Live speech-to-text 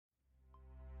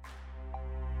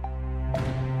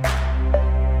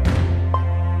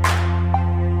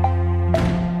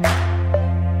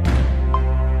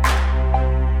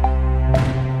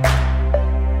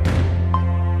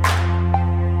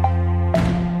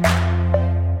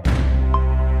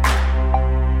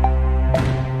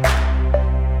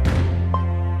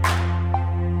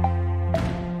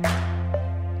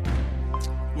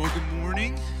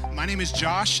name is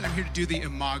Josh, and I'm here to do the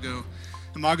Imago.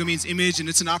 Imago means image, and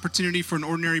it's an opportunity for an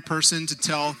ordinary person to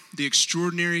tell the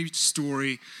extraordinary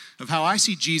story of how I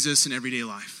see Jesus in everyday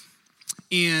life.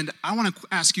 And I want to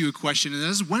ask you a question, and that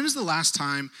is, when is the last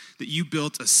time that you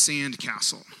built a sand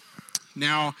castle?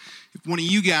 Now, if one of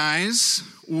you guys,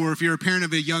 or if you're a parent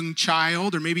of a young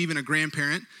child, or maybe even a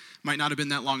grandparent, might not have been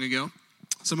that long ago.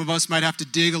 Some of us might have to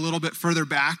dig a little bit further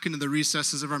back into the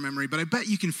recesses of our memory, but I bet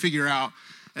you can figure out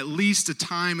at least a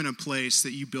time and a place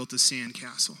that you built a sand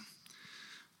castle.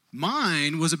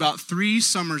 Mine was about 3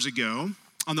 summers ago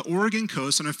on the Oregon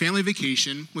coast on a family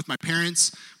vacation with my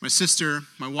parents, my sister,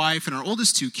 my wife, and our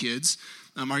oldest 2 kids.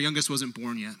 Our youngest wasn't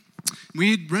born yet.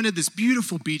 We had rented this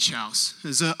beautiful beach house. It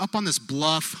was up on this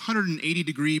bluff,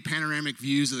 180-degree panoramic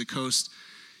views of the coast.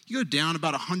 You go down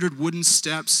about 100 wooden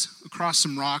steps across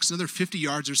some rocks, another 50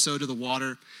 yards or so to the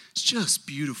water. It's just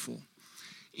beautiful.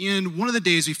 And one of the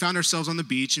days we found ourselves on the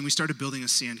beach and we started building a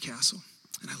sandcastle.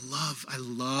 And I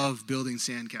love building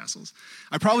sandcastles.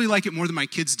 I probably like it more than my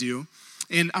kids do.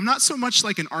 And I'm not so much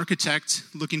like an architect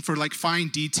looking for like fine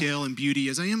detail and beauty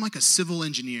as I am like a civil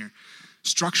engineer.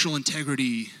 Structural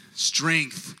integrity,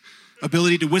 strength,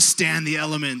 ability to withstand the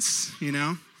elements, you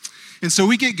know? And so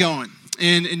we get going.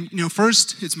 And you know,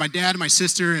 first it's my dad and my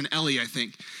sister and Ellie, I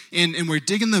think. And we're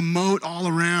digging the moat all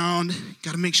around.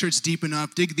 Got to make sure it's deep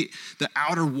enough. Dig the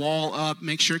outer wall up.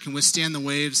 Make sure it can withstand the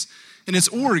waves. And it's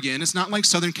Oregon. It's not like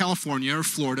Southern California or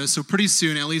Florida. So pretty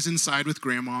soon, Ellie's inside with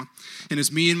Grandma. And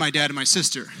it's me and my dad and my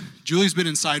sister. Julie's been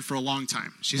inside for a long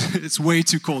time. It's way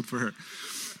too cold for her.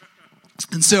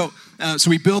 And so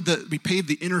we pave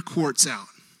the inner courts out.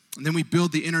 And then we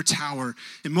build the inner tower.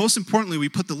 And most importantly, we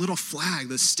put the little flag,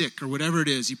 the stick or whatever it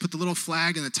is. You put the little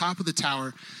flag in the top of the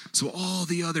tower so all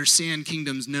the other sand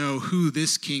kingdoms know who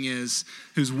this king is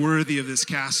who's worthy of this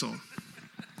castle.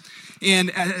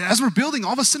 And as we're building,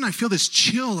 all of a sudden I feel this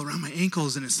chill around my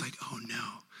ankles. And it's like, oh no,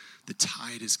 the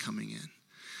tide is coming in.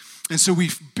 And so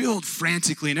we build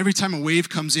frantically. And every time a wave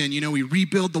comes in, you know, we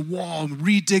rebuild the wall,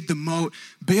 re-dig the moat,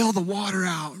 bail the water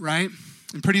out, right?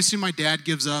 And pretty soon my dad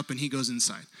gives up and he goes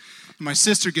inside. My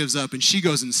sister gives up and she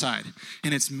goes inside.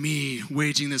 And it's me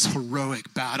waging this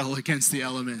heroic battle against the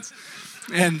elements.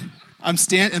 And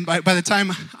and by the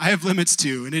time I have limits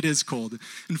too, and it is cold.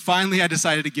 And finally I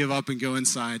decided to give up and go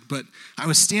inside. But I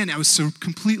was so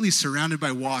completely surrounded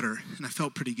by water, and I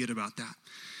felt pretty good about that.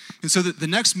 And so the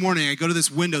next morning I go to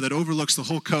this window that overlooks the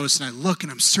whole coast, and I look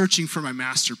and I'm searching for my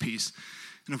masterpiece.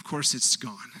 And of course it's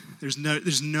gone. There's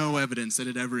no evidence that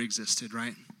it ever existed,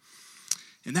 right?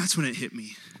 And that's when it hit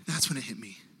me.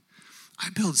 I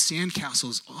build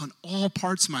sandcastles on all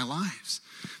parts of my lives.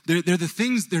 They're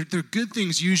good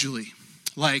things usually,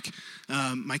 like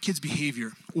my kid's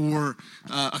behavior, or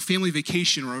a family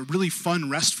vacation, or a really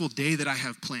fun, restful day that I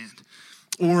have planned.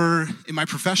 Or in my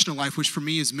professional life, which for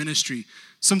me is ministry,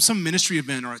 some ministry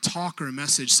event or a talk or a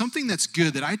message, something that's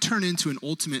good that I turn into an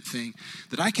ultimate thing,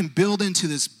 that I can build into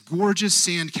this gorgeous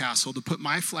sandcastle to put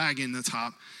my flag in the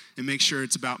top and make sure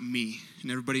it's about me,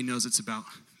 and everybody knows it's about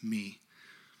me.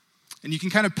 And you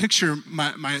can kind of picture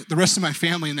the rest of my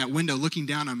family in that window looking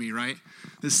down on me, right?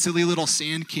 This silly little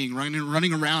sand king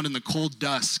running around in the cold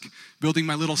dusk, building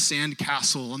my little sand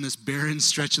castle on this barren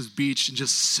stretch of beach and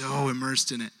just so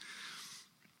immersed in it.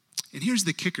 And here's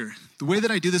the kicker. The way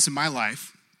that I do this in my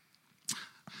life,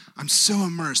 I'm so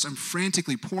immersed. I'm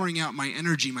frantically pouring out my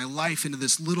energy, my life into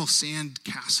this little sand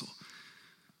castle.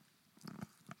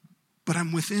 But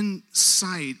I'm within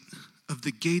sight of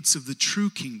the gates of the true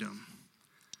kingdom,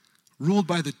 ruled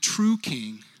by the true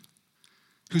king,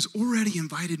 who's already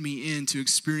invited me in to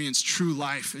experience true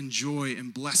life and joy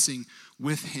and blessing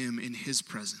with him in his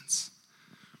presence.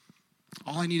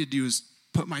 All I need to do is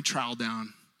put my trowel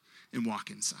down and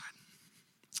walk inside.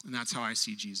 And that's how I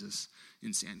see Jesus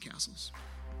in sandcastles.